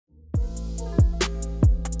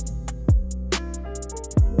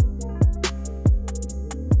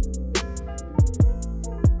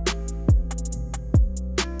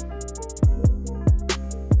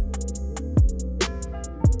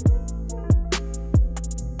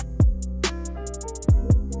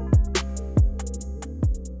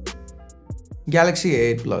Galaxy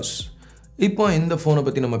A8 Plus. இப்போ இந்த ஃபோனை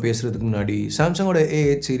பற்றி நம்ம பேசுகிறதுக்கு முன்னாடி சாம்சங்கோட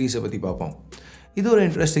A8 சீரீஸை பற்றி பார்ப்போம். இது ஒரு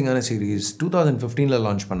இன்ட்ரெஸ்டிங்கான சீரீஸ். 2015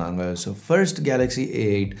 லான்ச் பண்ணாங்க. So first Galaxy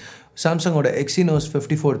A8 சாம்சங்கோட Exynos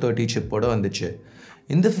 5430 சிப்போட வந்துச்சு.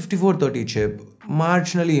 இந்த 5430 சிப்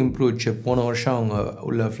மார்ஜினலி இம்ப்ரூவ் சிப் போன வருஷம் அவங்க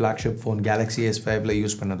உள்ள flagship phone Galaxy S5ல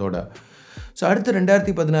use பண்ணதோட. So அடுத்து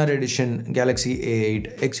 2016 எடிஷன் Galaxy A8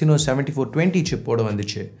 Exynos 7420 சிப்போட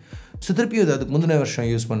வந்துச்சு. ஸோ திருப்பி அதுக்கு முந்தின வருஷம்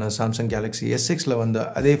யூஸ் பண்ண சாம்சங் Galaxy S6ல வந்த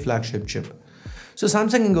அதே ஃப்ளாக்ஷிப் சிப். ஸோ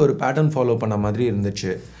சாம்சங் இங்கே ஒரு பேட்டர்ன் ஃபாலோ பண்ண மாதிரி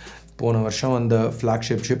இருந்துச்சு. போன வருஷம் அந்த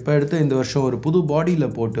ஃப்ளாக்ஷிப் சிப்பை எடுத்து இந்த வருஷம் ஒரு புது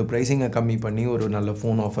பாடியில் போட்டு ப்ரைஸிங்கை கம்மி பண்ணி ஒரு நல்ல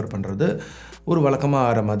ஃபோன் ஆஃபர் பண்ணுறது ஒரு வழக்கமாக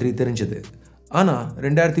ஆகிற மாதிரி தெரிஞ்சுது. ஆனால்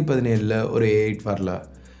 2017 ஒரு A8 வரல.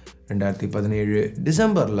 2017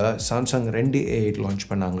 டிசம்பரில் சாம்சங் 2 A8 லான்ச்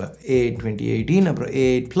பண்ணாங்க. A8 2018 அப்புறம்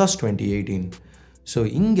A8 Plus 2018. ஸோ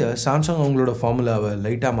இங்கே சாம்சங் அவங்களோட ஃபார்முலாவை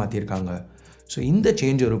லைட்டாக மாற்றிருக்காங்க. ஸோ இந்த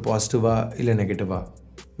சேஞ்ச் ஒரு பாசிட்டிவா இல்லை நெகட்டிவா?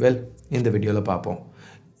 வெல், இந்த வீடியோவில் பார்ப்போம்.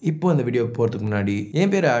 இப்போ இந்த வீடியோ போகிறதுக்கு முன்னாடி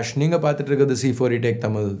என் பேர் ஆஷ், நீங்கள் பார்த்துட்டு இருக்கிறது C4E Tech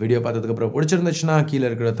தமிழ். வீடியோ பார்த்ததுக்கப்புறம் பிடிச்சிருந்துச்சுன்னா கீழே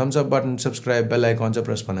இருக்கிற தம்ஸ் அப் பட்டன், சப்ஸ்கிரைப், பெல் ஐகான்ஸை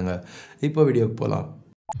ப்ரெஸ் பண்ணுங்கள். இப்போ வீடியோக்கு போகலாம்.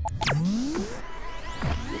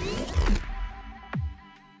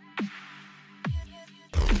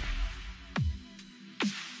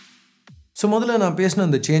 ஸோ முதல்ல நான் பேசின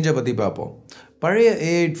அந்த சேஞ்சை பற்றி பார்ப்போம். பழைய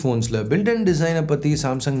A8 ஃபோன்ஸில் பில்ட்-இன் டிசைனை பற்றி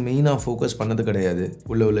சாம்சங் மெயினாக ஃபோக்கஸ் பண்ணது கிடையாது.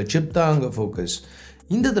 உள்ள சிப் தான் அங்கே ஃபோக்கஸ்.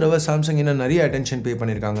 இந்த தடவை சாம்சங் இன்னும் நிறைய அட்டென்ஷன் பே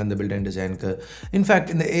பண்ணியிருக்காங்க அந்த பில்ட்-இன் டிசைனுக்கு.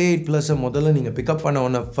 இன்ஃபேக்ட் இந்த A8 ப்ளஸை முதல்ல நீங்கள் பிக்கப் பண்ண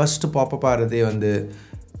உடனே ஃபஸ்ட்டு பாப்பப் ஆகிறதே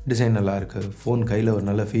டிசைன் நல்லாயிருக்கு. ஃபோன் கையில் ஒரு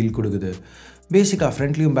நல்ல ஃபீல் கொடுக்குது. பேசிக்காக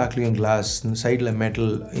ஃப்ரண்ட்லேயும் பேக்லேயும் கிளாஸ், சைடில்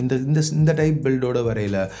மெட்டல், இந்த டைப் பில்டோட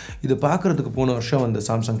வரையில் இது பார்க்குறதுக்கு போன வருஷம் வந்து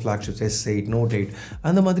சாம்சங் ஃப்ளாக்ஷிப் S8 Note 8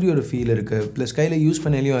 அந்த மாதிரி ஒரு ஃபீல் இருக்குது. ப்ளஸ் கையில் யூஸ்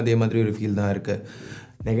பண்ணலையும் அதே மாதிரி ஒரு ஃபீல் தான் இருக்குது.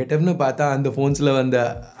 நெகட்டிவ்னு பார்த்தா அந்த ஃபோன்ஸில் வந்த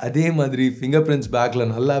அதே மாதிரி ஃபிங்கர் பிரிண்ட்ஸ்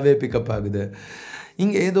பேக்கில் நல்லாவே பிக்கப் ஆகுது.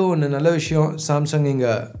 இங்கே ஏதோ ஒன்று நல்ல விஷயம், சாம்சங்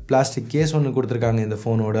இங்கே பிளாஸ்டிக் கேஸ் ஒன்று கொடுத்துருக்காங்க இந்த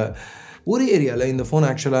ஃபோனோட. ஒரு ஏரியாவில் இந்த ஃபோன்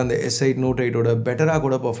ஆக்சுவலாக அந்த S8 Note 8ஓட பெட்டராக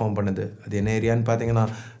கூட பர்ஃபார்ம் பண்ணுது. அது என்ன ஏரியான்னு பார்த்தீங்கன்னா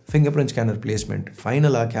ஃபிங்கர் பிரிண்ட் ஸ்கேனர் பிளேஸ்மெண்ட்.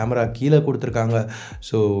 ஃபைனலாக கேமரா கீழே கொடுத்துருக்காங்க.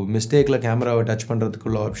 ஸோ மிஸ்டேக்கில் கேமராவை டச்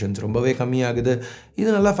பண்ணுறதுக்குள்ள ஆப்ஷன்ஸ் ரொம்பவே கம்மியாகுது. இது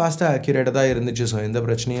நல்லா ஃபாஸ்ட்டாக அக்யூரேட்டாக தான் இருந்துச்சு. ஸோ எந்த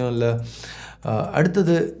பிரச்சனையும் இல்லை.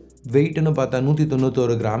 அடுத்தது வெயிட்னு பார்த்தா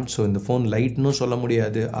 191 கிராம். ஸோ இந்த ஃபோன் லைட்னு சொல்ல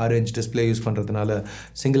முடியாது. 6 இன்ச் டிஸ்பிளே யூஸ் பண்ணுறதுனால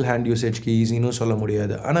சிங்கிள் ஹேண்ட் யூசேஜ்க்கு ஈஸின்னு சொல்ல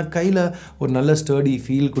முடியாது. ஆனால் கையில் ஒரு நல்ல ஸ்டர்டி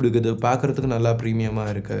ஃபீல் கொடுக்குது. பார்க்குறதுக்கு நல்லா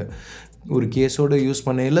ப்ரீமியமாக இருக்குது. ஒரு கேஸோடு யூஸ்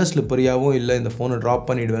பண்ணையில் ஸ்லிப்பரியாகவும் இல்லை, இந்த ஃபோனை ட்ராப்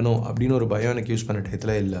பண்ணிவிடுவேணும் அப்படின்னு ஒரு பயம் எனக்கு யூஸ் பண்ண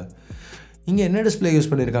டயத்தில் இல்லை. இங்கே என்ன டிஸ்பிளே யூஸ்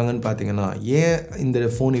பண்ணியிருக்காங்கன்னு பார்த்தீங்கன்னா, ஏன் இந்த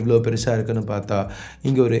ஃபோன் இவ்வளோ பெருசாக இருக்குதுன்னு பார்த்தா,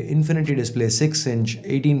 இங்கே ஒரு infinity display 6 inch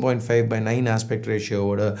 18.5/9 aspect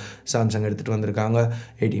ரேஷியோவோட Samsung எடுத்துகிட்டு வந்திருக்காங்க.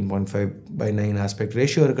 18.5/9 ஆஸ்பெக்ட்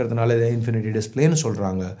ரேஷியோ இருக்கிறதுனால இதை இன்ஃபினிட்டி டிஸ்பிளேன்னு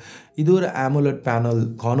சொல்கிறாங்க. இது ஒரு AMOLED பேனல்,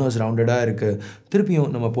 கார்னர்ஸ் ரவுண்டடாக இருக்குது.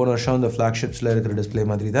 திருப்பியும் நம்ம போன வருஷம் அந்த ஃப்ளாக்ஷிப்ஸில் இருக்கிற டிஸ்பிளே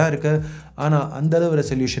மாதிரி தான் இருக்குது. ஆனால் அந்தளவு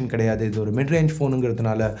ரெசல்யூஷன் கிடையாது. இது ஒரு மிட் ரேஞ்ச்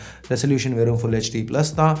ஃபோனுங்கிறதுனால ரெசல்யூஷன் வெறும் Full HD+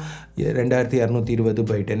 தான்.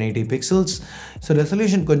 2220x1080 pixels. ஸோ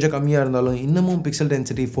ரெசல்யூஷன் கொஞ்சம் கம்மியாக இருந்தாலும் இன்னமும் pixel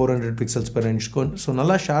density 400 pixels per inch. So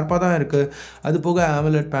நல்லா ஷார்ப்பாக தான் இருக்குது. அது போக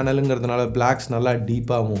AMOLED பேனலுங்கிறதுனால பிளாக்ஸ் நல்லா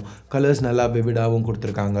டீப்பாகவும் கலர்ஸ் நல்லா விவிடாகவும்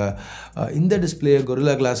கொடுத்துருக்காங்க. இந்த டிஸ்பிளே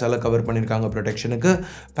கொரில்லா கிளாஸால் கவர் பண்ணியிருக்காங்க ப்ரொடெக்ஷனுக்கு.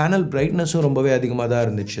 பேனல் பிரைட்னஸும் ரொம்பவே அதிகமாக தான்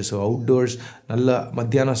இருந்துச்சு. ஸோ அவுட்டோர்ஸ் நல்லா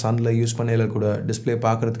மத்தியானம் சன்னில் யூஸ் பண்ணையில் கூட டிஸ்பிளே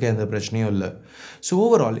பார்க்குறதுக்கு எந்த பிரச்சனையும் இல்லை. ஸோ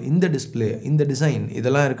ஓவரால் இந்த டிஸ்பிளே, இந்த டிசைன்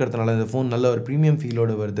இதெல்லாம் இருக்கிறதுனால இந்த ஃபோன் நல்ல ஒரு ப்ரீமியம்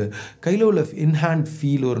ஃபீலோடு வருது. கையில் உள்ள இன்ஹேண்ட்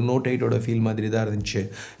ஃபீல் ஒரு Note 8ஓட ஃபீல் மாதிரி தான் இருந்துச்சு.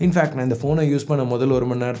 இன்ஃபேக்ட் நான் இந்த ஃபோனை யூஸ் பண்ண முதல் 1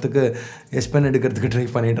 மணி நேரத்துக்கு S Pen எடுக்கிறதுக்கு ட்ரை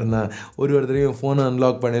பண்ணிகிட்டு இருந்தேன். ஒரு தடவையும் ஃபோனை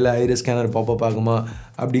அன்லாக் பண்ணல ஐரிஸ் ஸ்கேனர் பாப்பப் ஆகுமா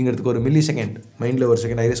அப்படிங்கிறதுக்கு ஒரு மில்லி செகண்ட் மைண்டில் ஒரு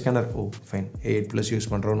செகண்ட் ஐரிஸ் ஸ்கேனர், ஓ ஃபைன் A8 Plus யூஸ்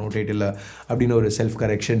பண்ணுறோம், Note 8 இல்லை அப்படின்னு ஒரு செல்ஃப்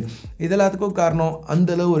கரெக்ஷன். இதெல்லாத்துக்கும் காரணம்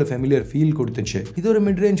அந்தளவு ஒரு ஃபெமிலியர் ஃபீல் கொடுத்துச்சு. இது ஒரு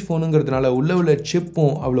மிட் ரேஞ்ச் ஃபோனுங்கிறதுனால உள்ள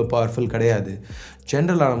சிப்பும் அவ்வளோ பவர்ஃபுல் கிடையாது.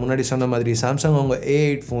 ஜென்ரலாக முன்னாடி சொன்ன மாதிரி சாம்சங் அவங்க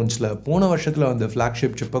A8 ஃபோன்ஸில் போன வருஷத்தில் வந்து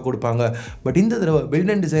ஃப்ளாக்ஷிப் சிப்பை கொடுப்பாங்க. பட் இந்த தடவை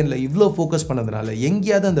பில்ட்-இன் டிசைனில் இவ்வளோ ஃபோக்கஸ் பண்ணதுனால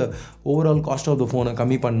எங்கேயாவது அந்த ஓவரால் காஸ்ட் ஆஃப் த ஃபோனை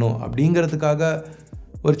கம்மி பண்ணணும் அப்படிங்கிறதுக்காக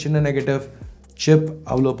ஒரு சின்ன நெகட்டிவ். சிப்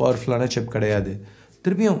அவ்வளோ பவர்ஃபுல்லான சிப் கிடையாது.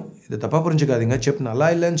 திருப்பியும் இது தப்பாக புரிஞ்சுக்காதீங்க, சிப் நல்லா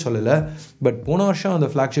இல்லைன்னு சொல்லலை. பட் போன வருஷம் அந்த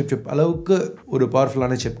ஃப்ளாக்ஷிப் சிப் அளவுக்கு ஒரு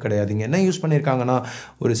பவர்ஃபுல்லான சிப் கிடையாது. இங்கே என்ன யூஸ் பண்ணியிருக்காங்கன்னா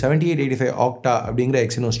ஒரு 7885 ஆக்டா அப்படிங்கிற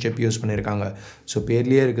Exynos சிப் யூஸ் பண்ணியிருக்காங்க. ஸோ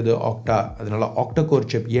பேர்லேயே இருக்குது ஆக்டா, அதனால ஆக்டா கோர்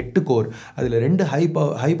சிப் 8 கோர். அதில் 2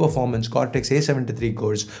 high performance Cortex A73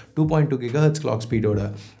 course 2.2 GHz clock ஸ்பீடோட,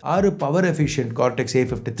 6 power efficient Cortex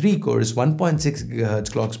A53 course 1.6 GHz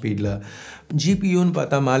clock ஸ்பீடில். ஜிபியூன்னு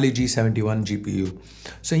பார்த்தா Mali G71 GPU.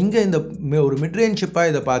 ஸோ இங்கே இந்த ஒரு மிட்ரேஞ்ச் சிப்பாக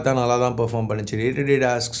இதை பார்த்தா நல்லா தான் பெர்ஃபார்ம் பண்ணிச்சு. டே டு டே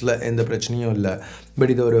டாஸ்க்ஸில் எந்த பிரச்சனையும் இல்லை.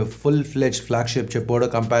 பட் இது ஒரு ஃபுல் ஃப்ளெஜ் ஃப்ளாக்ஷிப் சிப்போடு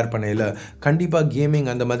கம்பேர் பண்ணையில் கண்டிப்பாக கேமிங்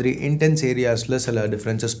அந்த மாதிரி இன்டென்ஸ் ஏரியாஸில் சில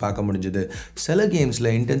டிஃப்ரென்சஸ் பார்க்க முடிஞ்சுது. சில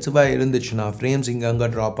கேம்ஸில் இன்டென்சிவாக இருந்துச்சுன்னா ஃப்ரேம்ஸ் இங்கே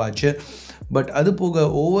ட்ராப் ஆச்சு. பட் அது போக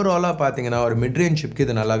ஓவராலாக பார்த்தீங்கன்னா ஒரு மிட்ரேஞ்ச் சிப்க்கு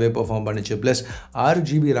இது நல்லாவே பெர்ஃபார்ம் பண்ணிச்சு. ப்ளஸ்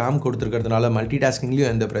 6GB RAM கொடுத்துருக்கிறதுனால மல்டி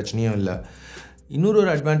டாஸ்கிங்லேயும் எந்த பிரச்சனையும் இல்லை. இன்னொரு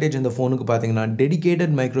அட்வான்டேஜ் இந்த ஃபோனுக்கு பார்த்தீங்கன்னா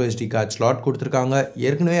dedicated micro SD card slot கொடுத்துருக்காங்க.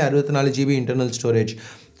 ஏற்கனவே 64GB இன்டர்னல் ஸ்டோரேஜ்.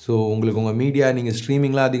 ஸோ உங்களுக்கு உங்கள் மீடியா நீங்கள்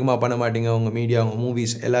ஸ்ட்ரீமிங்லாம் அதிகமாக பண்ண மாட்டீங்க, உங்கள் மீடியா உங்கள்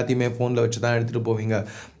மூவிஸ் எல்லாத்தையுமே ஃபோனில் வச்சு தான் எடுத்துகிட்டு போவீங்க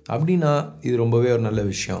அப்படின்னா இது ரொம்பவே ஒரு நல்ல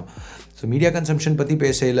விஷயம். ஸோ மீடியா கன்சம்ஷன் பற்றி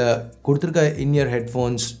பேசையில் கொடுத்துருக்க இன்இயர்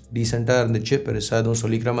ஹெட்ஃபோன்ஸ் டீசெண்டாக இருந்துச்சு. பெருசாக எதுவும்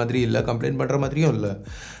சொல்லிக்கிற மாதிரி இல்லை, கம்ப்ளைண்ட் பண்ணுற மாதிரியும் இல்லை.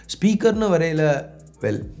 ஸ்பீக்கர்னு வரையில்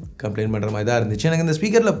கம்ப்ளைண்ட் பண்ணுற மாதிரி தான் இருந்துச்சு. எனக்கு இந்த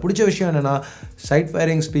ஸ்பீக்கரில் பிடிச்ச விஷயம் என்னென்னா side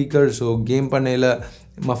firing speaker. So game பண்ணையில்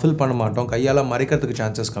மஃபில் பண்ண மாட்டோம், கையால் மறைக்கிறதுக்கு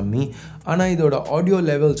சான்சஸ் கம்மி. ஆனால் இதோட audio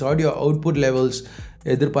levels, audio output levels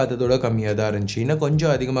எதிர்பார்த்ததோட கம்மியாக தான் இருந்துச்சு. இன்னும்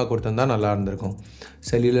கொஞ்சம் அதிகமாக கொடுத்துருந்தா நல்லா இருந்திருக்கும்.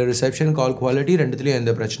 செல்லுலர் ரிசெப்ஷன், கால் குவாலிட்டி ரெண்டுத்துலேயும்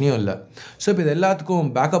எந்த பிரச்சனையும் இல்லை. ஸோ இப்போ இது எல்லாத்துக்கும்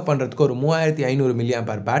பேக்கப் பண்ணுறதுக்கு ஒரு 3500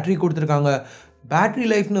 mAh பேட்ரி கொடுத்துருக்காங்க. பேட்ரி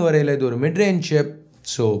லைஃப்னு வரையில் இது ஒரு மிட்ரேஞ்ச் சிப்.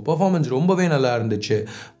 ஸோ பர்ஃபார்மன்ஸ் ரொம்பவே நல்லா இருந்துச்சு.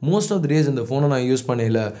 மோஸ்ட் ஆஃப் த டேஸ் இந்த ஃபோனை நான் யூஸ்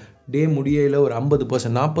பண்ணையில் டே முடியல ஒரு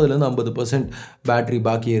 50%, 40% 50% பேட்ரி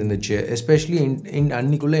பாக்கி இருந்துச்சு. எஸ்பெஷலி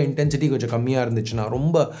அன்றைக்குள்ளே இன்டென்சிட்டி கொஞ்சம் கம்மியாக இருந்துச்சுன்னா,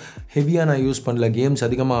 ரொம்ப ஹெவியாக நான் யூஸ் பண்ணல, கேம்ஸ்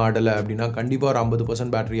அதிகமாக ஆடலை அப்படின்னா கண்டிப்பாக ஒரு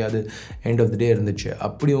 50% பேட்ரியாவது எண்ட் ஆஃப் த டே இருந்துச்சு.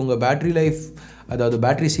 அப்படி உங்கள் பேட்ரி லைஃப், அதாவது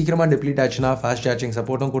பேட்ரி சீக்கிரமாக டெப்ளீட் ஆச்சுன்னா ஃபாஸ்ட் சார்ஜிங்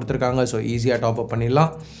சப்போர்ட்டும் கொடுத்துருக்காங்க. ஸோ ஈஸியாக டாப் அப்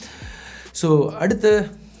பண்ணிடலாம். ஸோ அடுத்து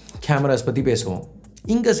கேமராஸ் பற்றி பேசுவோம்.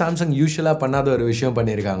 இங்கே சாம்சங் யூஷுவலாக பண்ணாத ஒரு விஷயம்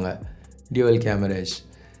பண்ணியிருக்காங்க, dual cameras.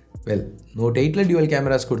 Note 8ல் dual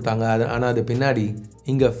cameras கொடுத்தாங்க. ஆனால் அது பின்னாடி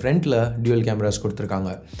இங்கே ஃப்ரண்ட்டில் டியூவல் கேமராஸ்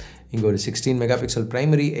கொடுத்துருக்காங்க. இங்கே ஒரு 16 megapixel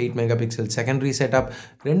primary, 8 megapixel secondary setup,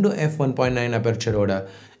 ரெண்டும் f1.9 அப்பர்ச்சரோட.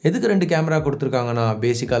 எதுக்கு 2 கேமரா கொடுத்துருக்காங்கன்னா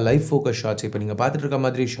பேசிக்காக லைவ் ஃபோக்கஸ் ஷாட்ஸ், இப்போ நீங்கள் பார்த்துட்டு இருக்க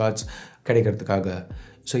மாதிரி ஷாட்ஸ் கிடைக்கிறதுக்காக.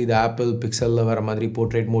 ஸோ இது ஆப்பிள் பிக்சலில் வர மாதிரி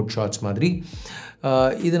போர்ட்ரேட் மோட் ஷாட்ஸ் மாதிரி.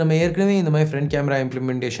 இது நம்ம ஏற்கனவே இந்த மாதிரி ஃப்ரண்ட் கேமரா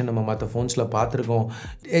இம்ப்ளிமெண்டேஷன் நம்ம மற்ற ஃபோன்ஸில் பார்த்துருக்கோம்.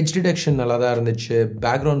 எட்ஜ் டிடெக்ஷன் நல்லா தான் இருந்துச்சு,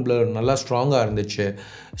 பேக்ரவுண்ட் பிளர் நல்லா ஸ்ட்ராங்காக இருந்துச்சு.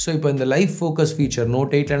 ஸோ இப்போ இந்த லைவ் ஃபோக்கஸ் ஃபீச்சர்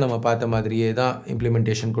நோட் 8ல் நம்ம பார்த்த மாதிரியே தான்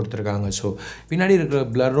இம்ப்ளிமெண்டேஷன் கொடுத்துருக்காங்க. ஸோ பின்னாடி இருக்கிற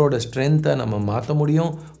பிளரோட ஸ்ட்ரென்த்தை நம்ம மாற்ற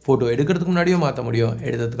முடியும், ஃபோட்டோ எடுக்கிறதுக்கு முன்னாடியும் மாற்ற முடியும்,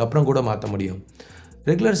 எடுத்ததுக்கு அப்புறம் கூட மாற்ற முடியும்.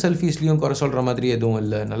 ரெகுலர் செல்ஃபீஸ்லேயும் குறை சொல்கிற மாதிரி எதுவும்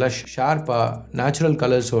இல்லை. நல்லா ஷார்ப்பாக நேச்சுரல்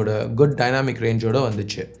கலர்ஸோட குட் டைனாமிக் ரேஞ்சோடு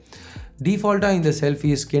வந்துச்சு. டிஃபால்ட்டாக இந்த செல்ஃபி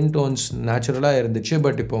ஸ்கின் டோன்ஸ் நேச்சுரலாக இருந்துச்சு.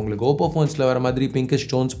 பட் இப்போ உங்களுக்கு ஓப்போ ஃபோன்ஸில் வர மாதிரி பிங்கிஷ்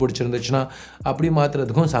டோன்ஸ் பிடிச்சிருந்துச்சுன்னா அப்படி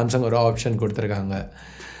மாற்றுறதுக்கும் சாம்சங் ஒரு ஆப்ஷன் கொடுத்துருக்காங்க.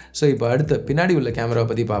 ஸோ இப்போ அடுத்து பின்னாடி உள்ள கேமரா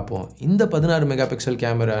பற்றி பார்ப்போம். இந்த 16 மெகாபிக்சல்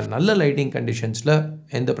கேமரா நல்ல லைட்டிங் கண்டிஷன்ஸில்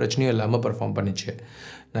எந்த பிரச்சனையும் இல்லாமல் பர்ஃபார்ம் பண்ணிச்சு.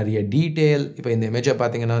 நிறைய டீட்டெயில், இப்போ இந்த இமேஜை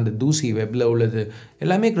பார்த்தீங்கன்னா அந்த தூசி வெப்பில் உள்ளது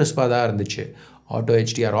எல்லாமே கிறிஸ்பாக தான் இருந்துச்சு. ஆட்டோ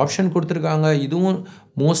HDR ஆப்ஷன் கொடுத்துருக்காங்க. இதுவும்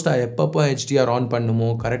மோஸ்ட்டாக எப்பப்போ HDR ஆன் பண்ணுமோ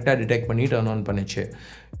கரெக்டாக டிடெக்ட் பண்ணி டர்ன் ஆன் பண்ணிச்சு.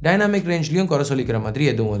 டைனாமிக் ரேஞ்ச்லேயும் குறை சொல்லிக்கிற மாதிரி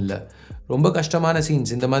எதுவும் இல்லை. ரொம்ப கஷ்டமான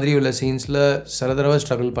சீன்ஸ், இந்த மாதிரி உள்ள சீன்ஸில் சில தடவை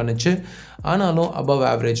ஸ்ட்ரகிள் பண்ணிச்சு, ஆனாலும் அபவ்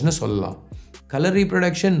ஆவரேஜ்னு சொல்லலாம். கலர்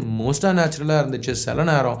ரீப்ரொடக்ஷன் மோஸ்ட்டாக நேச்சுரலாக இருந்துச்சு. சில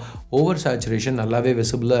நேரம் ஓவர் சேச்சுரேஷன் நல்லாவே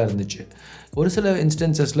விசிபிளாக இருந்துச்சு. ஒரு சில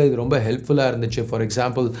இன்ஸ்டன்சஸில் இது ரொம்ப ஹெல்ப்ஃபுல்லாக இருந்துச்சு. ஃபார்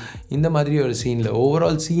எக்ஸாம்பிள் இந்த மாதிரி ஒரு சீனில்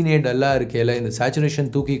ஓவரால் சீனே டல்லாக இருக்கையில் இந்த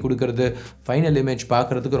சேச்சுரேஷன் தூக்கி கொடுக்கறது ஃபைனல் இமேஜ்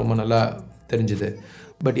பார்க்குறதுக்கு ரொம்ப நல்லா தெரிஞ்சுது.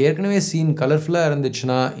 பட் ஏற்கனவே சீன் கலர்ஃபுல்லாக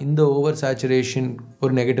இருந்துச்சுன்னா இந்த ஓவர் சேச்சுரேஷன்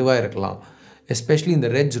ஒரு நெகட்டிவாக இருக்கலாம். எஸ்பெஷலி இந்த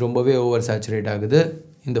ரெட்ஸ் ரொம்பவே ஓவர் சேச்சுரேட் ஆகுது.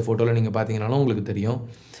 இந்த ஃபோட்டோவில் நீங்கள் பார்த்தீங்கன்னாலும் உங்களுக்கு தெரியும்.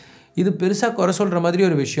 இது பெருசாக குறை சொல்கிற மாதிரி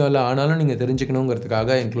ஒரு விஷயம் இல்லை, ஆனாலும் நீங்கள்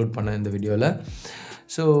தெரிஞ்சுக்கணுங்கிறதுக்காக இன்க்ளூட் பண்ணேன் இந்த வீடியோவில்.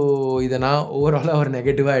 ஸோ இதை நான் ஓவராலாக ஒரு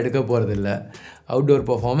நெகட்டிவாக எடுக்க போகிறதில்ல. அவுட்டோர்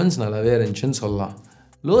பர்ஃபார்மன்ஸ் நல்லாவே இருந்துச்சுன்னு சொல்லலாம்.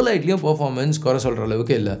 லோ லைட்லேயும் பர்ஃபார்மன்ஸ் குறை சொல்கிற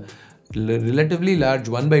அளவுக்கு இல்லை. ரிலேட்டிவ்லி லார்ஜ்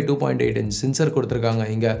 1/2.8 inch சென்சர் கொடுத்துருக்காங்க.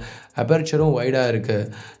 இங்கே அப்பர்ச்சரும் வைடாக இருக்குது.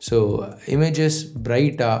 ஸோ இமேஜஸ்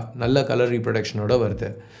பிரைட்டாக நல்ல கலர் ரீப்ரொடக்ஷனோட வருது.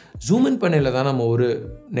 ஜூம் இன் பண்ணையில் தான் நம்ம ஒரு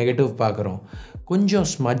நெகட்டிவ் பார்க்குறோம். கொஞ்சம்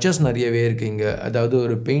ஸ்மட்ஜஸ் நிறையவே இருக்குது இங்கே, அதாவது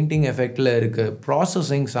ஒரு பெயிண்டிங் எஃபெக்டில் இருக்குது.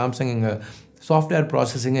 ப்ராசஸிங் சாம்சங் இங்கே சாஃப்ட்வேர்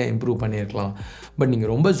ப்ராசஸிங்கை இம்ப்ரூவ் பண்ணியிருக்கலாம். பட்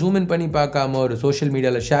நீங்கள் ரொம்ப ஜூம் இன் பண்ணி பார்க்காம ஒரு சோஷியல்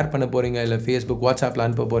மீடியாவில் ஷேர் பண்ண போகிறீங்க, இல்லை ஃபேஸ்புக் வாட்ஸ்அப்பில்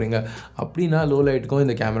அனுப்ப போகிறீங்க அப்படின்னா லோ லைட்டுக்கும்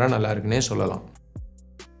இந்த கேமரா நல்லா இருக்குன்னே சொல்லலாம்.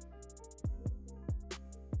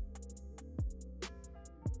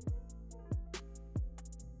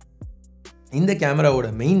 இந்த கேமராவோட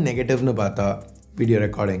மெயின் நெகட்டிவ்னு பார்த்தா வீடியோ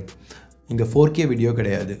ரெக்கார்டிங். இங்கே 4K வீடியோ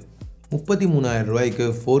கிடையாது. 33,000 ரூபாய்க்கு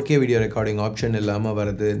 4K வீடியோ ரெக்கார்டிங் ஆப்ஷன் இல்லாமல்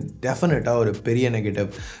வருது டெஃபினட்டாக ஒரு பெரிய நெகட்டிவ்.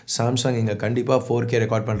 சாம்சங் இங்கே கண்டிப்பாக 4K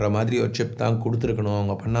ரெக்கார்ட் பண்ணுற மாதிரி ஒரு சிப் தான் கொடுத்துருக்கணும்.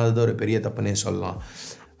 அவங்க பண்ணாதது ஒரு பெரிய தப்புன்னே சொல்லலாம்.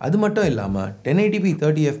 அது மட்டும் இல்லாமல் 1080p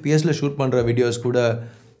 30 fps ஷூட் பண்ணுற வீடியோஸ் கூட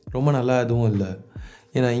ரொம்ப நல்லா எதுவும் இல்லை.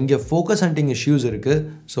 ஏன்னா இங்கே ஃபோக்கஸ் ஹண்டிங் இஷ்யூஸ் இருக்குது.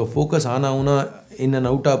 ஸோ ஃபோக்கஸ் ஆன் ஆகுனா இன் அண்ட்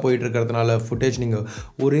அவுட்டாக போயிட்டு இருக்கிறதுனால ஃபுட்டேஜ் நீங்கள்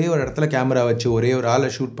ஒரே ஒரு இடத்துல கேமரா வச்சு ஒரே ஒரு ஆளை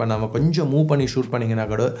ஷூட் பண்ணாமல் கொஞ்சம் மூவ் பண்ணி ஷூட் பண்ணிங்கன்னா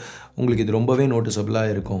கூட உங்களுக்கு இது ரொம்பவே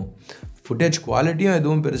நோட்டிசபிளாக இருக்கும். ஃபுட்டேஜ் குவாலிட்டியும்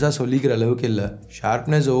எதுவும் பெருசாக சொல்லிக்கிற அளவுக்கு இல்லை.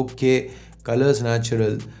 Sharpness okay, colours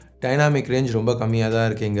natural, dynamic range ரொம்ப கம்மியாக தான்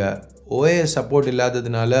இருக்குங்க. OIS சப்போர்ட்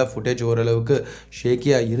இல்லாததுனால ஃபுட்டேஜ் ஓரளவுக்கு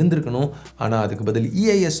ஷேக்கியாக இருந்திருக்கணும். ஆனால் அதுக்கு பதில்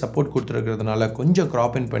EIS சப்போர்ட் கொடுத்துருக்கிறதுனால கொஞ்சம்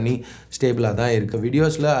க்ராப்பின் பண்ணி ஸ்டேபிளாக தான் இருக்குது.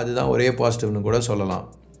 வீடியோஸில் அதுதான் ஒரே பாசிட்டிவ்னு கூட சொல்லலாம்.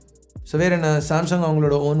 ஸோ வேறு என்ன, சாம்சங்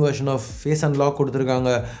அவங்களோட own version of face unlock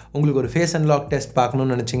கொடுத்துருக்காங்க. உங்களுக்கு ஒரு ஃபேஸ் அன்லாக் டெஸ்ட்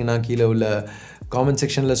பார்க்கணுன்னு நினச்சிங்கன்னா கீழே உள்ள காமெண்ட்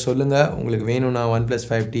செக்ஷனில் சொல்லுங்கள். உங்களுக்கு வேணும்னா OnePlus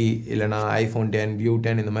 5T இல்லைனா iPhone 10, View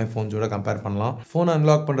 10 இந்த மாதிரி ஃபோன்ஸோட கம்பேர் பண்ணலாம். ஃபோன்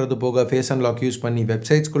அன்லாக் பண்ணுறது போக ஃபேஸ் அன்லாக் யூஸ் பண்ணி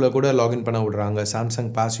வெப்சைட்ஸ்குள்ளே கூட லாகின் பண்ண விடுறாங்க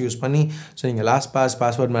சாம்சங் பாஸ் யூஸ் பண்ணி. ஸோ நீங்கள் last pass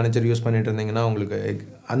password manager use பண்ணிட்டு இருந்தீங்கன்னா உங்களுக்கு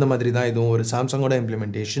அந்த மாதிரி தான் இதுவும் ஒரு சாம்சங்கோட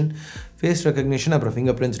இம்ப்ளிமெண்டேஷன். ஃபேஸ் ரெக்கக்னிஷன் அப்புறம்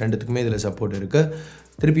ஃபிங்கர் பிரிண்ட்ஸ் ரெண்டுத்துக்குமே இதில் சப்போர்ட் இருக்குது.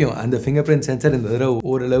 திருப்பியும் அந்த ஃபிங்கர் பிரிண்ட் சென்சர் இந்த தடவை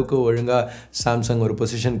ஓரளவுக்கு ஒழுங்காக சாம்சங் ஒரு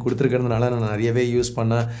பொசிஷன் கொடுத்துருக்கிறதுனால நான் நிறையவே யூஸ்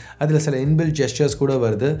பண்ணேன். அதில் சில இன்பில்ட் ஜெஸ்டர்ஸ் கூட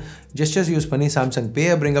வருது. ஜெஸ்டர்ஸ் யூஸ் பண்ணி சாம்சங்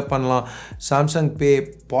பேயை பிரிங்கப் பண்ணலாம். சாம்சங் பே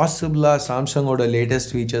பாசிபிளாக சாம்சங்கோட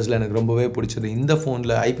லேட்டஸ்ட் ஃபீச்சர்ஸில் எனக்கு ரொம்பவே பிடிச்சது. இந்த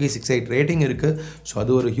ஃபோனில் IP68 ரேட்டிங் இருக்குது. ஸோ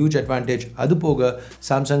அது ஒரு ஹியூஜ் அட்வான்டேஜ். அது போக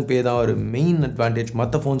சாம்சங் பே தான் ஒரு மெயின் அட்வான்டேஜ்,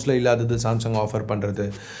 மற்ற ஃபோன்ஸில் இல்லாதது சாம்சங் ஆஃபர் பண்ணுறது.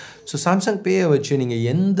 ஸோ சாம்சங் பேயை வச்சு நீங்கள்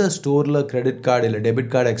எந்த ஸ்டோரில் கிரெடிட் கார்டு இல்லை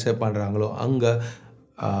டெபிட் கார்டு அக்செப்ட் பண்ணுறாங்களோ அங்கே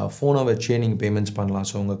ஃபோனை வச்சே நீங்கள் பேமெண்ட்ஸ் பண்ணலாம்.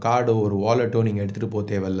 ஸோ உங்கள் கார்டோ ஒரு வாலெட்டோ நீங்கள் எடுத்துகிட்டு போக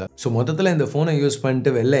தேவையில்லை. ஸோ மொத்தத்தில் இந்த ஃபோனை யூஸ்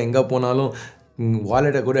பண்ணிட்டு வெளில எங்கே போனாலும்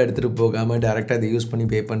வாலெட்டை கூட எடுத்துகிட்டு போகாமல் டேரெக்டாக அதை யூஸ் பண்ணி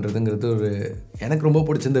பே பண்ணுறதுங்கிறது ஒரு எனக்கு ரொம்ப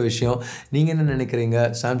பிடிச்சிருந்த விஷயம். நீங்கள் என்ன நினைக்கிறீங்க?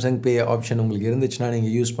 சாம்சங் பே ஆப்ஷன் உங்களுக்கு இருந்துச்சுன்னா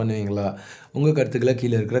நீங்கள் யூஸ் பண்ணுவீங்களா? உங்கள் கருத்துக்களை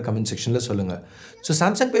கீழே இருக்கிற கமெண்ட் செக்ஷனில் சொல்லுங்கள். ஸோ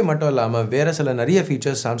சாம்சங் பே மட்டும் இல்லாமல் வேறு சில நிறைய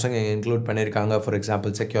ஃபீச்சர்ஸ் சாம்சங் இன்க்ளூட் பண்ணியிருக்காங்க. For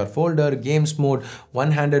example secure folder, games mode,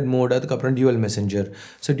 one handed mode, அதுக்கப்புறம் dual messenger.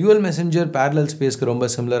 So dual messenger parallel ஸ்பேஸ்க்கு ரொம்ப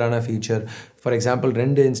சிமிலரான feature. For example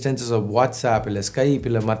 2 instances of WhatsApp இல்லை ஸ்கைப்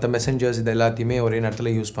இல்லை மற்ற மெசஞ்சர்ஸ் இது எல்லாத்தையுமே ஒரே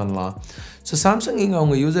நேரத்தில் யூஸ் பண்ணலாம். ஸோ சாம்சங் இங்கே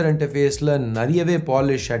அவங்க யூசர் இன்டர்ஃபேஸில் நிறையவே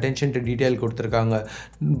பாலிஷ், அட்டென்ஷன் டு டீட்டெயில் கொடுத்துருக்காங்க.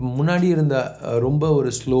 முன்னாடி இருந்த ரொம்ப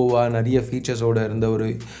ஒரு ஸ்லோவாக நிறைய ஃபீச்சர்ஸோடு இருந்த ஒரு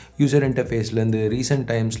யூசர் இன்டர்ஃபேஸ்லேருந்து ரீசெண்ட்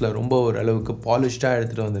டைம்ஸில் ரொம்ப ஒரு அளவுக்கு பாலிஷ்டாக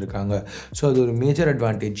எடுத்துகிட்டு வந்திருக்காங்க. ஸோ அது ஒரு மேஜர்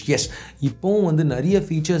அட்வான்டேஜ். எஸ், இப்போவும் நிறைய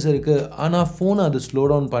ஃபீச்சர்ஸ் இருக்குது, ஆனால் ஃபோனை அது ஸ்லோ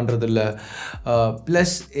டவுன் பண்ணுறதில்ல.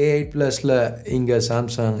 ப்ளஸ் A8+ல் இங்கே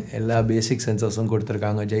சாம்சங் எல்லா பேசிக் சென்சர்ஸும்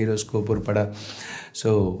கொடுத்துருக்காங்க, ஜைரோஸ்கோப் உட்பட. ஸோ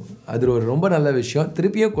அது ஒரு ரொம்ப நல்ல விஷயம்.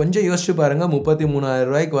 திருப்பியும் கொஞ்சம் யோசிச்சு பாருங்கள், 33,000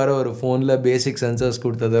 ரூபாய்க்கு வர ஒரு ஃபோனில் பேசிக் சென்சர்ஸ்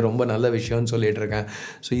கொடுத்தது ரொம்ப நல்ல விஷயம்னு சொல்லிட்டு இருக்கேன்.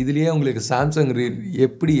 ஸோ இதுலேயே உங்களுக்கு சாம்சங்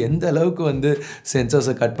எப்படி எந்த அளவுக்கு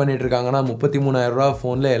சென்சர்ஸை கட் பண்ணிட்டு இருக்காங்கன்னா 33,000 ரூபா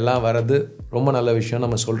ஃபோனில் எல்லாம் வரது ரொம்ப நல்ல விஷயம்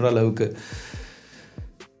நம்ம சொல்கிற அளவுக்கு.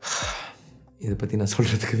 இதை பற்றி நான்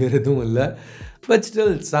சொல்கிறதுக்கு வேறு எதுவும் இல்லை. பட்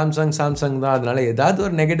ஸ்டில் சாம்சங் தான். அதனால் ஏதாவது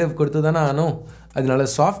ஒரு நெகட்டிவ் கொடுத்து தானே ஆனும். அதனால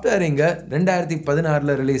சாஃப்ட்வேர் இங்கே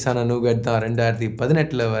 2016 ரிலீஸ் ஆன நூகட் தான்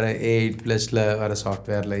 2018 வர A8+ல் வர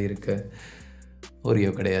சாஃப்ட்வேரில் இருக்குது. ஒரியோ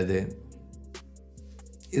கிடையாது.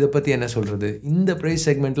 இதை பற்றி என்ன சொல்கிறது? இந்த ப்ரைஸ்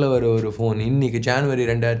செக்மெண்ட்டில் வர ஒரு ஃபோன் இன்றைக்கி ஜனவரி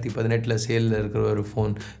 2018 சேலில் இருக்கிற ஒரு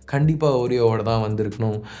ஃபோன் கண்டிப்பாக ஒரியோவோட தான்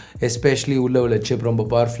வந்திருக்கணும். எஸ்பெஷலி உள்ள சிப் ரொம்ப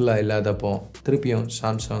பவர்ஃபுல்லாக இல்லாதப்போ. திருப்பியும்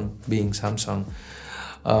சாம்சங் பீயிங் சாம்சங்.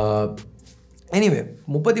 எனிவே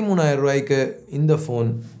 33,000 ரூபாய்க்கு இந்த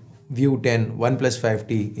ஃபோன் View 10, OnePlus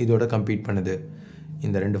 5T இதோட கம்பீட் பண்ணுது.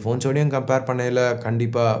 இந்த 2 ஃபோன்ஸோடையும் கம்பேர் பண்ணையில்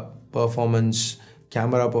கண்டிப்பாக performance,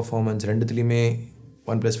 camera performance ரெண்டுத்துலேயுமே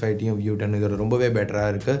OnePlus 5Tயும் View 10 இதோட ரொம்பவே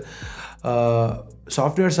பெட்டராக இருக்குது.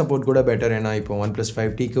 சாஃப்ட்வேர் சப்போர்ட் கூட பெட்டர். ஏன்னா இப்போ OnePlus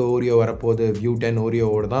 5Tக்கு ஓரியோ வரப்போகுது, View 10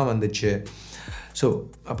 ஓரியோவோடு தான் வந்துச்சு. ஸோ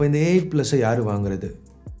அப்போ இந்த A8+ யார் வாங்குறது?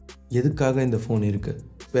 எதுக்காக இந்த ஃபோன் இருக்குது?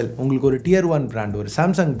 உங்களுக்கு ஒரு Tier 1 பிராண்ட், ஒரு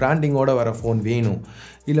சாம்சங் பிராண்டிங்கோடு வர ஃபோன் வேணும்,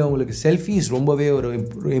 இல்லை உங்களுக்கு செல்ஃபீஸ் ரொம்பவே ஒரு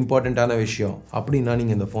இம்பார்ட்டண்ட்டான விஷயம் அப்படின்னா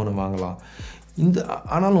நீங்கள் இந்த ஃபோனை வாங்கலாம்.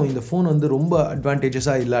 ஆனாலும் இந்த ஃபோன் ரொம்ப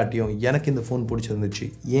அட்வான்டேஜஸாக இல்லாட்டியும் எனக்கு இந்த ஃபோன் பிடிச்சிருந்துச்சு.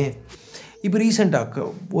 ஏன்? இப்போ ரீசெண்டாக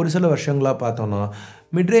ஒரு சில வருஷங்களாக பார்த்தோன்னா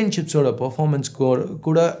மிட்ரேஞ்ச் சிப்ஸோட பர்ஃபார்மன்ஸ்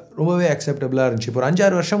கூட ரொம்பவே அக்செப்டபுளாக இருந்துச்சு. இப்போ ஒரு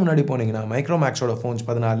 5-6 வருஷம் முன்னாடி போனீங்கன்னா மைக்ரோமேக்ஸோட ஃபோன்ஸ்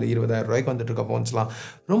 14,000-20,000 ரூபாய்க்கு வந்துட்டு இருக்க ஃபோன்ஸ்லாம்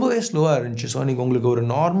ரொம்பவே ஸ்லோவாக இருந்துச்சு. ஸோ நீங்கள் உங்களுக்கு ஒரு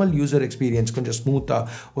நார்மல் யூசர் எக்ஸ்பீரியன்ஸ் கொஞ்சம் ஸ்மூத்தாக,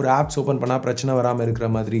 ஒரு ஆப்ஸ் ஓப்பன் பண்ணால் பிரச்சனை வராமல் இருக்கிற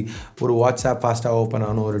மாதிரி, ஒரு வாட்ஸ்ஆப் ஃபாஸ்ட்டாக ஓப்பன்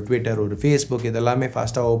ஆகணும், ஒரு ட்விட்டர், ஒரு ஃபேஸ்புக் இதெல்லாமே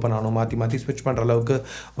ஃபாஸ்ட்டாக ஓப்பன் ஆகணும், மாற்றி ஸ்விட்ச் பண்ணுற அளவுக்கு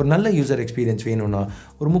ஒரு நல்ல யூசர் எக்ஸ்பீரியன்ஸ் வேணும்னா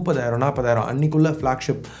ஒரு 30,000-40,000 அன்றைக்குள்ள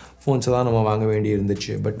ஃப்ளாக்ஷிப் ஃபோன்ஸை தான் நம்ம வாங்க வேண்டி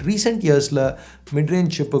இருந்துச்சு. பட் ரீசெண்ட் இயர்ஸில்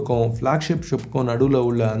மிட்ரேஞ்ச் சிப்புக்கும் ஃப்ளாக்ஷிப் சிப்புக்கும் நடுவில்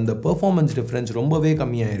உள்ள அந்த பெர்ஃபார்மன்ஸ் டிஃப்ரென்ஸ் ரொம்பவே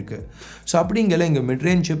கம்மியாக இருக்குது. ஸோ அப்படிங்கல இங்கே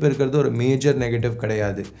மிட்ரேஞ்ச் சிப் இருக்கிறது ஒரு மேஜர் நெகட்டிவ்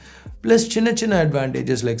கிடையாது. ப்ளஸ் சின்ன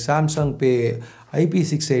அட்வான்டேஜஸ் லைக் சாம்சங் பே,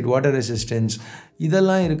 IP68 வாட்டர் ரெசிஸ்டன்ஸ்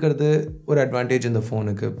இதெல்லாம் இருக்கிறது ஒரு அட்வான்டேஜ் இந்த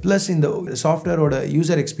ஃபோனுக்கு. ப்ளஸ் இந்த சாஃப்ட்வேரோட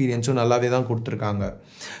யூசர் எக்ஸ்பீரியன்ஸும் நல்லாவே தான் கொடுத்துருக்காங்க.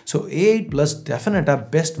 ஸோ A8 ப்ளஸ் டெஃபினட்டாக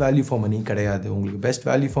பெஸ்ட் வேல்யூ ஃபார் மணி கிடையாது. உங்களுக்கு பெஸ்ட்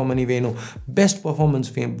வேல்யூ ஃபார் மணி வேணும், பெஸ்ட்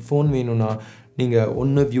பர்ஃபார்மன்ஸ் ஃபோன் வேணும்னா நீங்கள்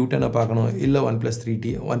ஒன்று வியூட்டனை பார்க்கணும், இல்லை OnePlus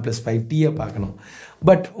 3T, OnePlus 5Tயை பார்க்கணும்.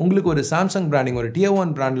 பட் உங்களுக்கு ஒரு சாம்சங் பிராண்டிங், ஒரு Tier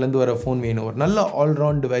 1 பிராண்ட்லேருந்து வர ஃபோன் வேணும், ஒரு நல்ல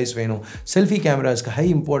ஆல்ரவுண்ட் டிவைஸ் வேணும், செல்ஃபி கேமராஸ்க்கு ஹை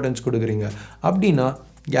இம்பார்ட்டன்ஸ் கொடுக்குறீங்க அப்படின்னா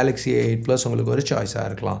Galaxy A8 ப்ளஸ் உங்களுக்கு ஒரு சாய்ஸாக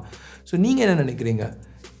இருக்கலாம். ஸோ நீங்கள் என்ன நினைக்கிறீங்க?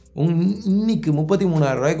 இன்னைக்கு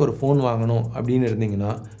 33,000 ஒரு ஃபோன் வாங்கணும் அப்படின்னு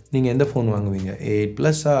இருந்தீங்கன்னா நீங்கள் எந்த ஃபோன் வாங்குவீங்க? A8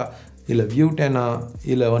 ப்ளஸ்ஸா, இல்லை வியூ10ஆ,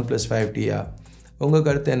 இல்லை OnePlus 5Tயா? உங்கள்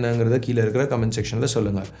கருத்து என்னங்கிறத கீழே இருக்கிற கமெண்ட் செக்ஷனில்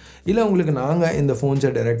சொல்லுங்கள். இல்லை உங்களுக்கு நாங்கள் இந்த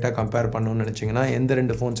ஃபோன்ஸை டைரெக்டாக கம்பேர் பண்ணணும்னு நினச்சிங்கன்னா எந்த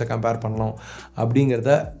 2 ஃபோன்ஸை கம்பேர் பண்ணலாம்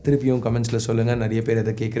அப்படிங்கிறத திருப்பியும் கமெண்ட்ஸில் சொல்லுங்கள். நிறைய பேர்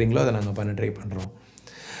எதை கேட்குறீங்களோ அதை நாங்கள் பண்ண ட்ரை பண்ணுறோம்.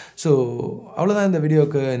 ஸோ அவ்வளோதான் இந்த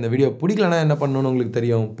வீடியோக்கு. இந்த வீடியோ பிடிக்கலனா என்ன பண்ணணும்னு உங்களுக்கு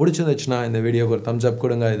தெரியும். பிடிச்சிருந்துச்சுன்னா இந்த வீடியோக்கு ஒரு தம்ஸ் அப்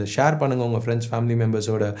கொடுங்க, இதை ஷேர் பண்ணுங்கள் உங்கள் ஃப்ரெண்ட்ஸ் ஃபேமிலி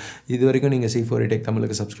மெம்பர்ஸோட. இது வரைக்கும் நீங்கள் C4A Tech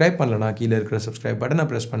தமிழுக்கு சப்ஸ்கிரைப் பண்ணலனா கீழே இருக்கிற சப்ஸ்கிரைப் பட்டனை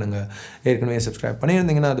ப்ரெஸ் பண்ணுங்கள். ஏற்கனவே சப்ஸ்கிரைப்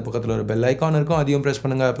பண்ணியிருந்தீங்கன்னா அது பக்கத்தில் ஒரு பெல் ஐக்கான் இருக்கும், அதையும் ப்ரெஸ்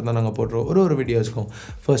பண்ணுங்கள். அப்போ தான் நாங்கள் போடுறோம் ஒரு வீடியோஸ்க்கும்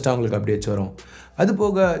ஃபர்ஸ்ட்டாக உங்களுக்கு அப்டேட்ஸ் வரும். அது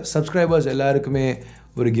போக சப்ஸ்கிரைபர்ஸ் எல்லாருக்குமே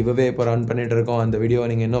ஒரு கிவ்அவே இப்போ ரன் பண்ணிகிட்டு இருக்கோம். அந்த வீடியோவை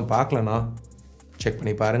நீங்கள் இன்னும் பார்க்கலனா செக்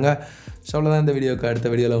பண்ணி பாருங்கள். ஸோ அவ்வளோதான் இந்த வீடியோக்கு. அடுத்த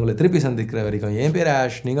வீடியோவில் உங்களை திருப்பி சந்திக்கிற வரைக்கும் என் பேர்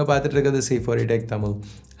ஆஷ், நீங்கள் பார்த்துட்டு இருக்கிறது C4A Tech Tamil.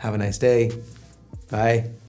 Have a nice day. Bye.